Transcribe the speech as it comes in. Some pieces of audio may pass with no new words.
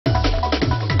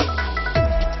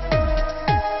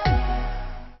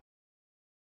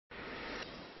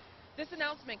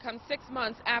announcement comes 6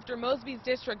 months after Mosby's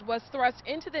district was thrust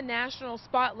into the national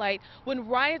spotlight when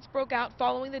riots broke out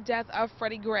following the death of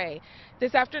Freddie Gray.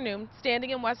 This afternoon,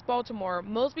 standing in West Baltimore,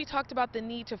 Mosby talked about the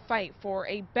need to fight for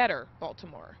a better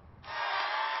Baltimore.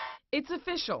 It's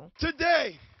official.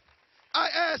 Today, I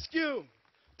ask you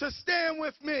to stand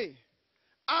with me.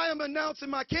 I am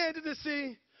announcing my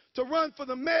candidacy to run for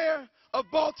the mayor of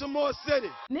Baltimore City.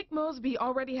 Nick Mosby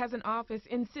already has an office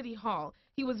in City Hall.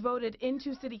 He was voted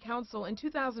into City Council in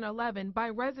 2011 by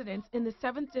residents in the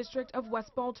 7th District of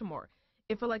West Baltimore.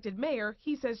 If elected mayor,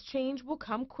 he says change will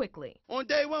come quickly. On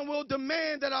day one, we'll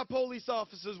demand that our police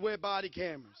officers wear body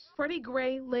cameras. Freddie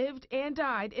Gray lived and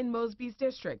died in Mosby's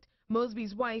district.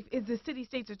 Mosby's wife is the city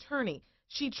state's attorney.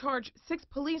 She charged 6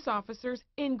 police officers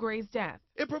in Gray's death.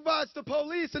 It provides the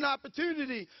police an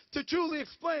opportunity to truly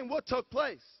explain what took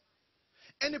place.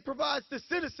 And it provides the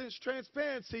citizens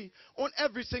transparency on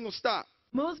every single stop.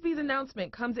 Mosby's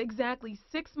announcement comes exactly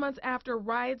 6 months after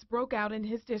riots broke out in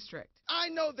his district. I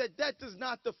know that does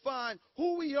not define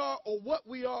who we are or what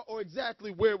we are or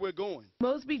exactly where we're going.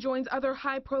 Mosby joins other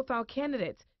high-profile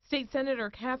candidates, State Senator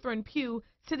Catherine Pugh,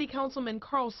 City Councilman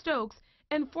Carl Stokes,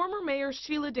 and former Mayor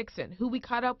Sheila Dixon, who we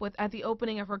caught up with at the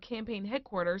opening of her campaign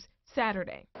headquarters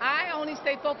Saturday. I only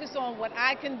stay focused on what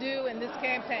I can do in this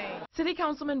campaign. City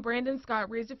Councilman Brandon Scott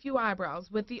raised a few eyebrows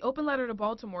with the open letter to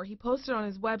Baltimore he posted on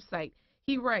his website.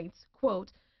 He writes,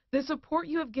 quote, "The support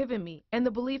you have given me and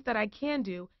the belief that I can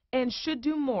do and should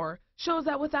do more shows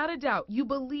that without a doubt you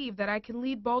believe that I can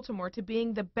lead Baltimore to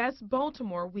being the best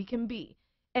Baltimore we can be."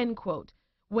 End quote.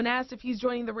 When asked if he's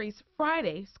joining the race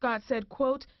Friday, Scott said,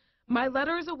 quote, "My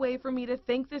letter is a way for me to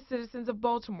thank the citizens of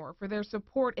Baltimore for their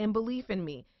support and belief in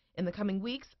me. In the coming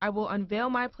weeks, I will unveil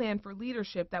my plan for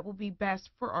leadership that will be best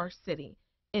for our city."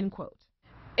 End quote.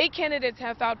 8 candidates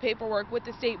have filed paperwork with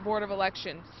the State Board of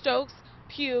Elections. Stokes,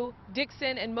 Pugh,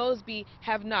 Dixon, and Mosby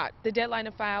have not. The deadline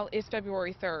to file is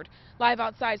February 3rd. Live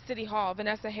outside City Hall,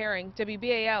 Vanessa Herring,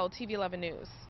 WBAL-TV 11 News.